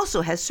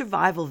also has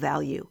survival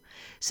value.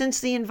 Since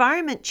the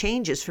environment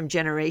changes from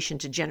generation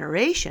to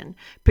generation,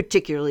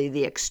 particularly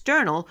the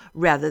external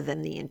rather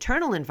than the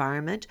internal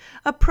environment,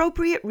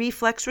 appropriate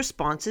reflex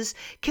responses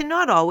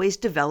cannot always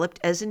develop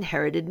as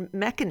inherited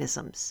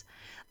mechanisms.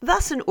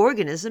 Thus, an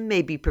organism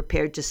may be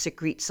prepared to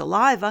secrete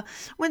saliva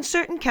when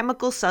certain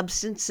chemical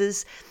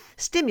substances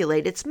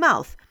stimulate its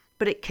mouth,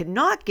 but it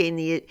cannot gain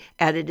the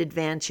added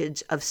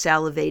advantage of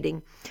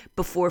salivating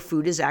before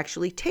food is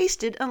actually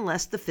tasted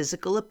unless the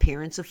physical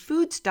appearance of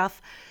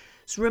foodstuff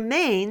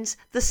remains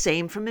the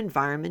same from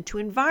environment to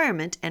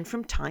environment and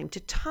from time to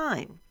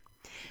time.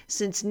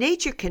 Since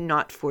nature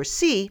cannot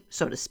foresee,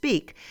 so to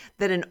speak,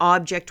 that an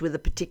object with a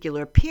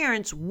particular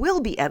appearance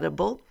will be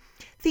edible,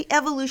 the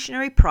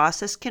evolutionary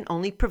process can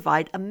only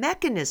provide a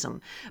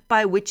mechanism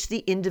by which the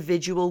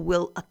individual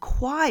will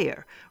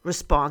acquire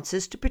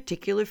responses to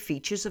particular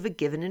features of a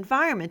given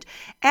environment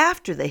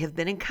after they have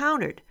been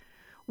encountered.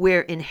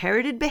 Where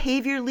inherited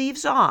behavior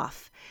leaves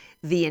off,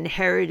 the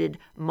inherited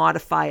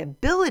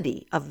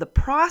modifiability of the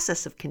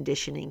process of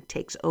conditioning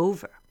takes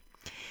over.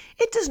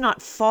 It does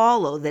not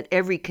follow that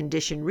every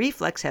conditioned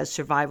reflex has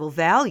survival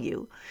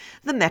value.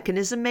 The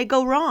mechanism may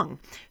go wrong.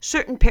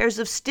 Certain pairs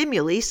of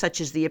stimuli,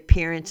 such as the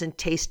appearance and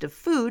taste of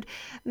food,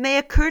 may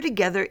occur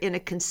together in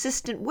a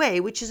consistent way,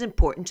 which is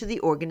important to the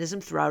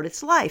organism throughout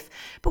its life.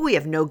 But we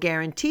have no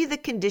guarantee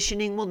that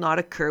conditioning will not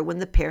occur when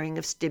the pairing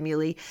of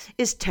stimuli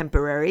is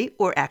temporary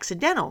or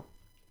accidental.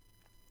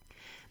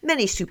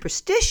 Many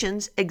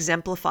superstitions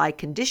exemplify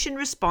conditioned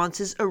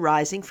responses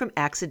arising from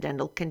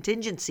accidental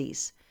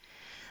contingencies.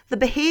 The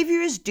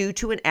behavior is due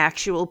to an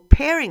actual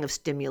pairing of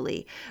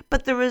stimuli,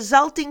 but the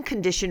resulting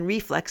conditioned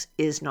reflex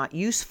is not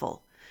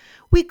useful.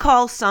 We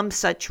call some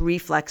such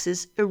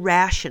reflexes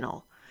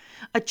irrational.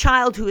 A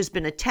child who has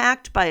been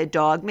attacked by a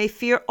dog may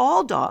fear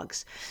all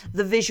dogs.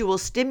 The visual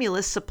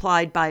stimulus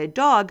supplied by a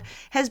dog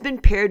has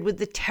been paired with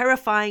the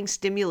terrifying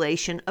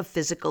stimulation of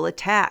physical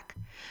attack.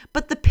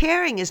 But the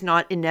pairing is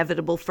not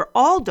inevitable for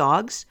all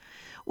dogs.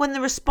 When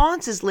the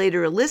response is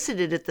later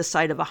elicited at the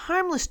sight of a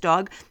harmless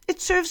dog, it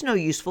serves no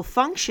useful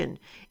function.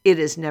 It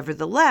is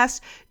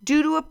nevertheless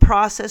due to a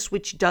process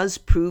which does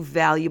prove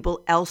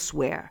valuable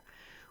elsewhere.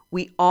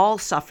 We all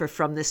suffer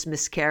from this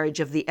miscarriage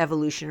of the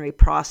evolutionary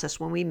process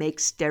when we make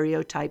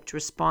stereotyped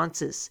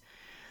responses.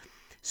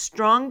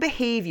 Strong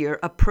behavior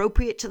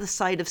appropriate to the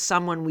sight of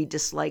someone we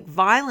dislike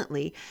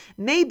violently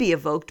may be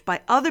evoked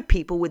by other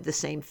people with the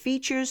same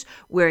features,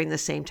 wearing the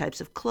same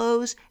types of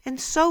clothes, and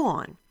so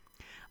on.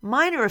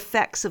 Minor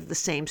effects of the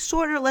same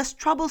sort are less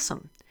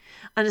troublesome.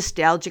 A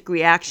nostalgic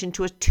reaction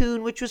to a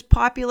tune which was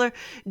popular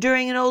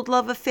during an old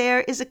love affair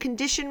is a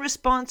conditioned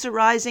response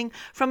arising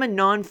from a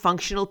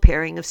non-functional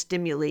pairing of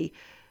stimuli,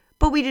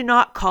 but we do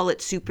not call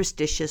it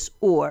superstitious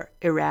or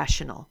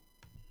irrational.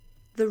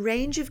 The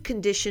range of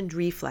conditioned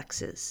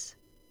reflexes.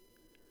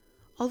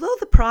 Although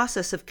the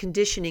process of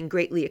conditioning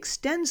greatly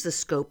extends the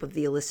scope of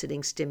the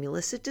eliciting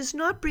stimulus, it does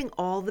not bring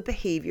all the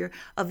behavior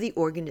of the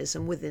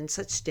organism within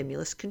such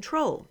stimulus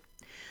control.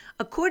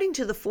 According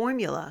to the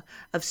formula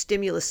of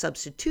stimulus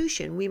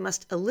substitution, we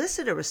must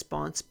elicit a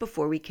response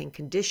before we can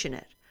condition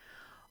it.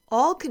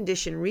 All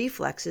conditioned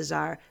reflexes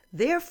are,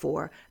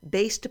 therefore,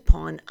 based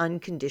upon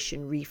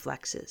unconditioned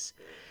reflexes.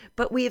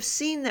 But we have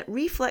seen that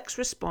reflex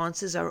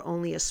responses are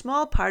only a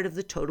small part of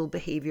the total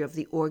behavior of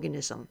the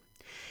organism.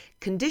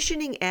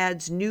 Conditioning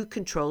adds new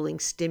controlling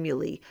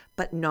stimuli,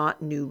 but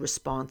not new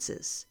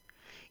responses.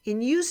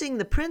 In using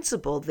the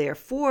principle,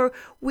 therefore,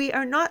 we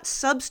are not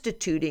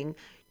substituting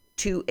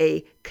to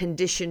a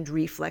conditioned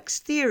reflex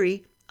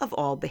theory of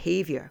all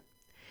behavior.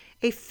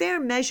 A fair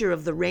measure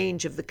of the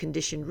range of the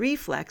conditioned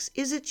reflex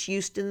is its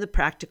use in the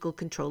practical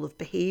control of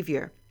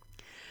behavior.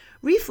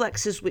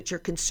 Reflexes which are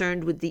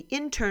concerned with the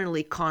internal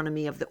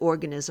economy of the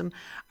organism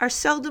are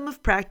seldom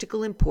of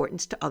practical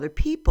importance to other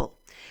people,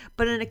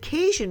 but an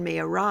occasion may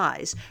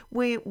arise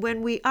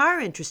when we are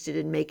interested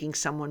in making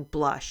someone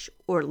blush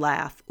or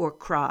laugh or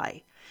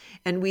cry,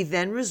 and we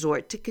then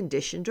resort to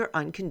conditioned or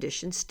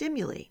unconditioned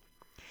stimuli.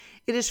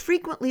 It is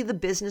frequently the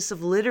business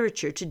of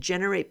literature to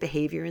generate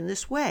behavior in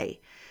this way.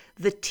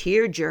 The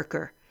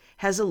tearjerker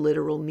has a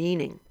literal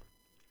meaning.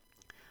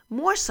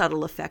 More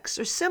subtle effects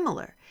are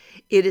similar.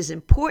 It is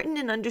important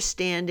in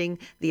understanding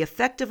the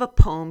effect of a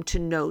poem to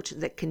note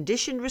that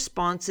conditioned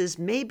responses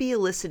may be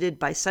elicited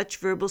by such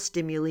verbal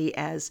stimuli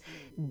as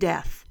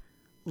death,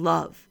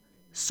 love,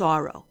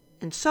 sorrow,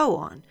 and so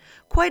on,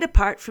 quite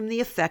apart from the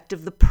effect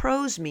of the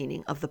prose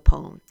meaning of the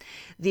poem.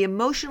 The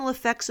emotional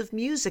effects of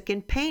music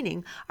and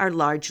painting are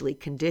largely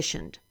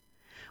conditioned.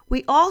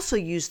 We also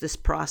use this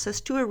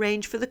process to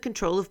arrange for the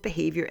control of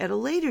behavior at a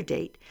later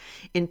date.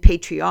 In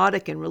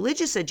patriotic and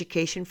religious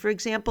education, for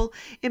example,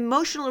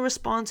 emotional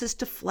responses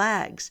to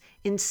flags,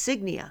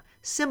 insignia,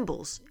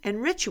 symbols,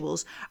 and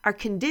rituals are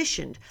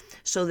conditioned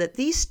so that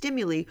these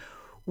stimuli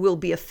will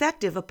be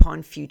effective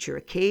upon future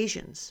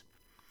occasions.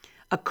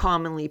 A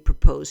commonly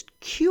proposed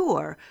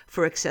cure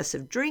for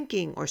excessive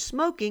drinking or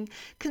smoking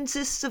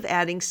consists of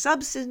adding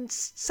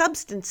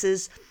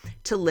substances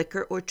to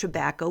liquor or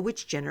tobacco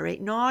which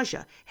generate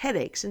nausea,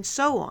 headaches, and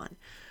so on.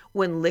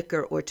 When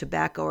liquor or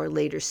tobacco are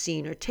later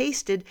seen or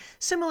tasted,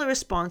 similar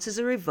responses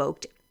are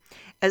evoked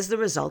as the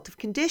result of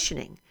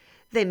conditioning.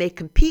 They may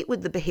compete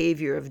with the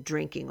behavior of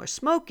drinking or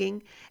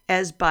smoking,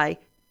 as by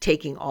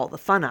taking all the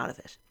fun out of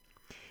it.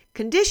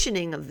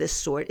 Conditioning of this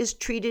sort is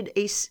treating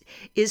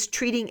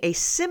a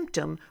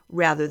symptom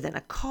rather than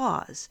a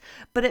cause,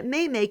 but it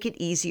may make it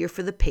easier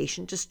for the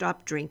patient to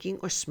stop drinking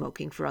or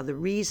smoking for other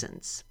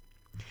reasons.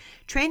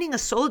 Training a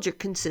soldier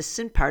consists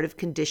in part of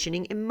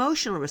conditioning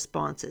emotional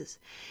responses.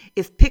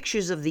 If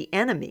pictures of the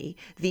enemy,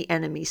 the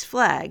enemy's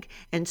flag,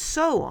 and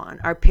so on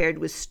are paired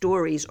with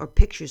stories or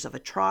pictures of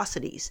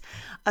atrocities,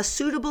 a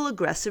suitable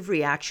aggressive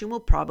reaction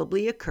will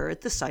probably occur at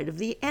the sight of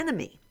the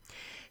enemy.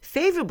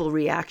 Favorable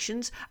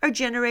reactions are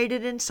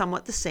generated in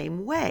somewhat the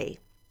same way.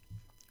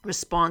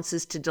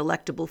 Responses to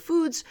delectable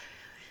foods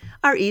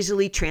are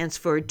easily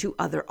transferred to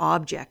other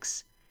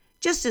objects.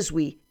 Just as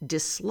we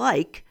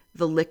dislike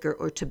the liquor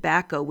or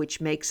tobacco which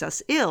makes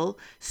us ill,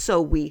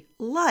 so we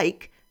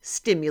like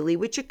stimuli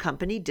which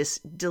accompany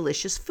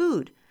delicious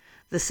food.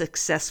 The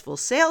successful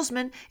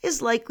salesman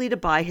is likely to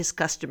buy his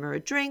customer a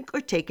drink or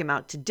take him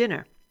out to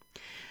dinner.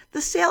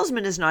 The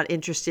salesman is not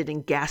interested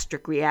in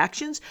gastric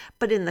reactions,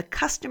 but in the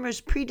customer's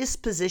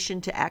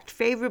predisposition to act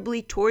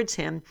favorably towards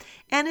him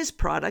and his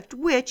product,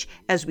 which,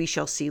 as we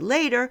shall see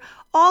later,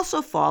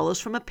 also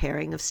follows from a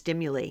pairing of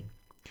stimuli.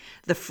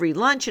 The free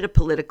lunch at a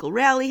political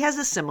rally has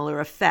a similar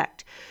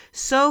effect.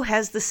 So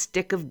has the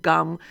stick of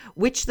gum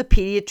which the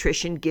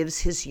pediatrician gives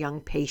his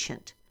young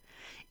patient.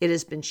 It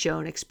has been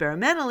shown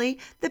experimentally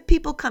that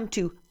people come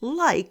to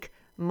like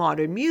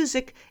modern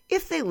music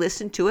if they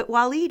listen to it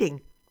while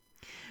eating.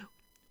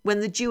 When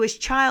the Jewish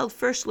child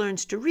first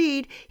learns to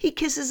read, he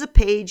kisses a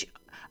page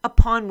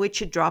upon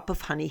which a drop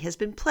of honey has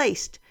been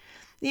placed.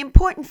 The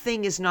important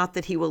thing is not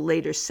that he will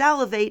later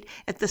salivate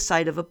at the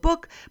sight of a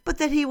book, but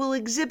that he will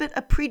exhibit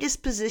a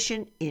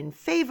predisposition in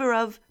favor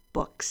of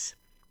books.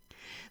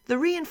 The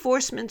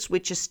reinforcements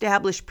which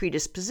establish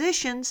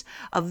predispositions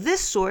of this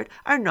sort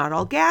are not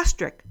all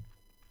gastric.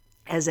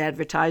 As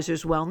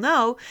advertisers well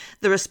know,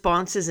 the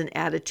responses and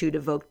attitude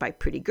evoked by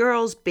pretty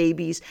girls,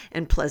 babies,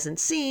 and pleasant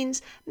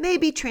scenes may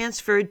be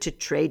transferred to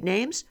trade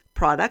names,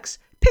 products,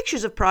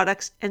 pictures of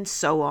products, and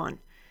so on.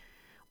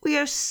 We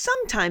are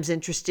sometimes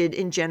interested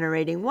in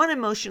generating one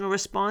emotional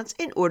response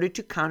in order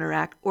to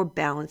counteract or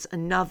balance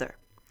another.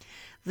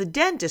 The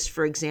dentist,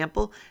 for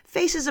example,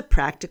 faces a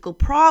practical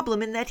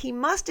problem in that he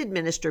must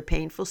administer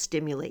painful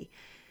stimuli.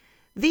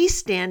 These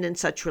stand in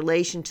such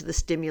relation to the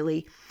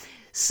stimuli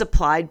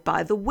supplied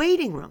by the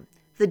waiting room,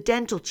 the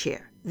dental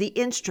chair, the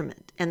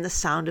instrument, and the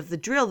sound of the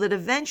drill that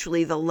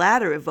eventually the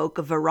latter evoke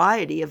a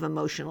variety of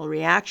emotional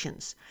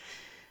reactions.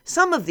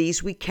 Some of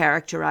these we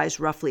characterize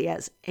roughly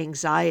as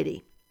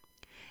anxiety.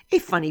 A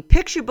funny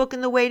picture book in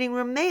the waiting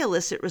room may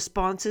elicit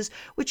responses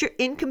which are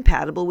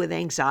incompatible with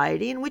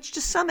anxiety and which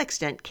to some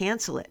extent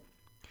cancel it.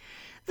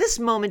 This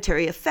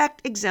momentary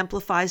effect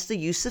exemplifies the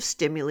use of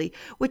stimuli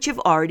which have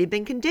already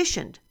been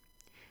conditioned.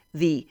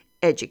 The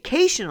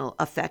educational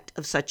effect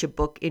of such a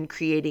book in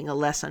creating a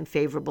less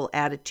unfavorable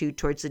attitude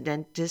towards the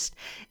dentist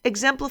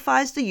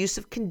exemplifies the use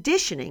of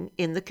conditioning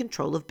in the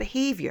control of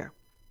behavior.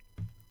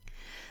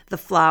 The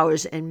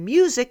flowers and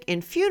music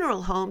in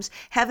funeral homes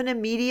have an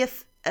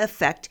immediate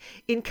effect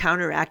in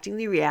counteracting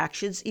the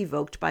reactions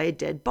evoked by a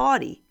dead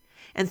body.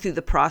 and through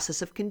the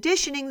process of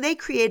conditioning, they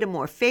create a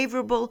more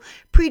favorable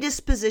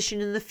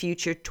predisposition in the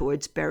future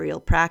towards burial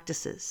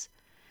practices.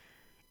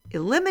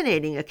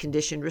 Eliminating a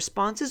conditioned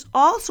response is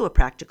also a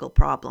practical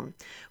problem.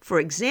 For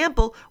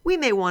example, we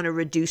may want to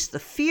reduce the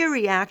fear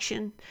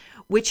reaction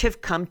which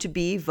have come to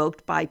be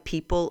evoked by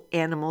people,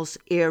 animals,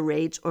 air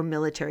raids, or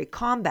military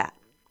combat.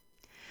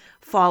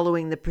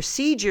 Following the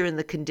procedure in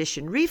the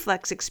conditioned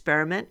reflex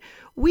experiment,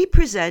 we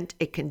present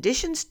a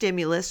conditioned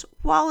stimulus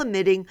while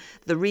emitting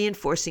the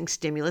reinforcing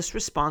stimulus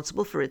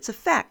responsible for its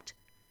effect.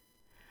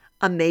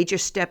 A major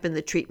step in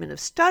the treatment of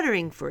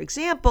stuttering, for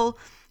example,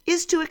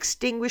 is to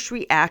extinguish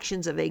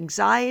reactions of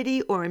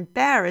anxiety or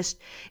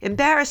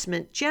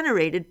embarrassment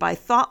generated by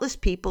thoughtless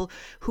people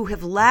who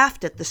have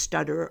laughed at the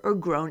stutterer or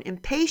grown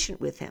impatient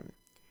with him.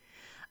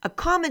 A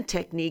common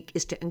technique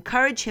is to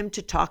encourage him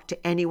to talk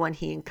to anyone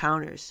he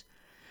encounters.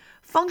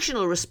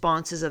 Functional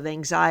responses of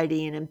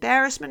anxiety and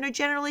embarrassment are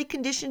generally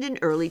conditioned in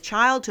early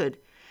childhood.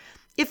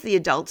 If the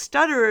adult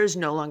stutterer is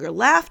no longer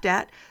laughed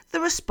at, the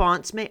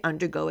response may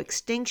undergo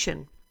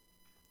extinction.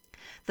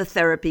 The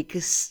therapy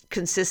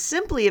consists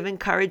simply of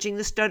encouraging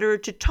the stutterer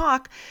to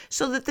talk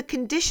so that the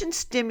conditioned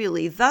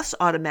stimuli thus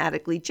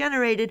automatically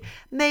generated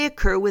may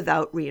occur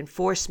without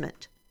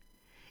reinforcement.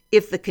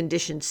 If the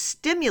conditioned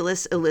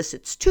stimulus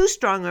elicits too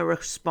strong a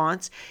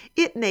response,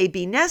 it may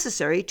be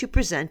necessary to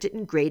present it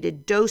in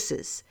graded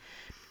doses.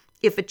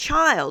 If a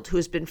child who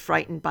has been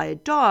frightened by a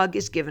dog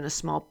is given a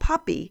small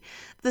puppy,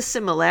 the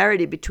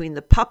similarity between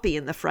the puppy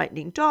and the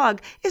frightening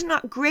dog is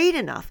not great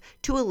enough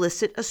to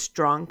elicit a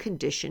strong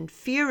conditioned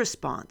fear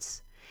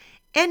response.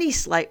 Any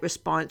slight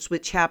response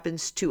which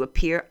happens to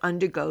appear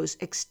undergoes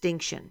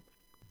extinction.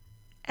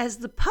 As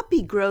the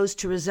puppy grows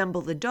to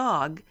resemble the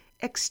dog,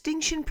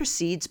 extinction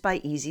proceeds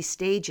by easy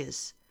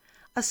stages.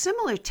 A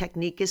similar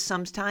technique is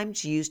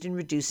sometimes used in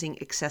reducing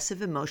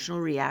excessive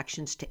emotional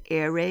reactions to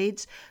air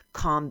raids,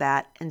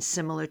 combat, and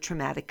similar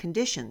traumatic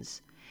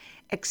conditions.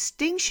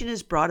 Extinction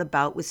is brought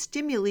about with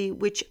stimuli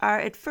which are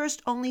at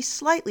first only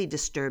slightly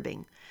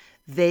disturbing: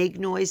 vague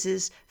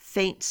noises,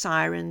 faint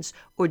sirens,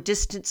 or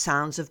distant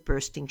sounds of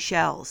bursting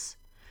shells.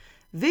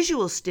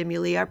 Visual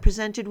stimuli are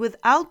presented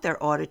without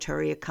their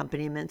auditory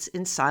accompaniments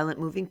in silent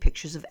moving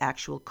pictures of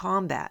actual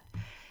combat.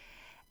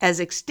 As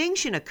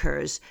extinction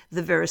occurs,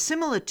 the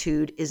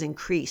verisimilitude is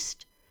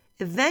increased.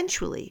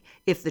 Eventually,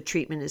 if the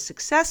treatment is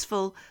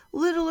successful,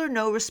 little or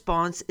no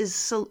response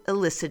is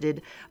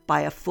elicited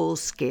by a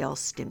full-scale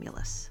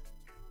stimulus.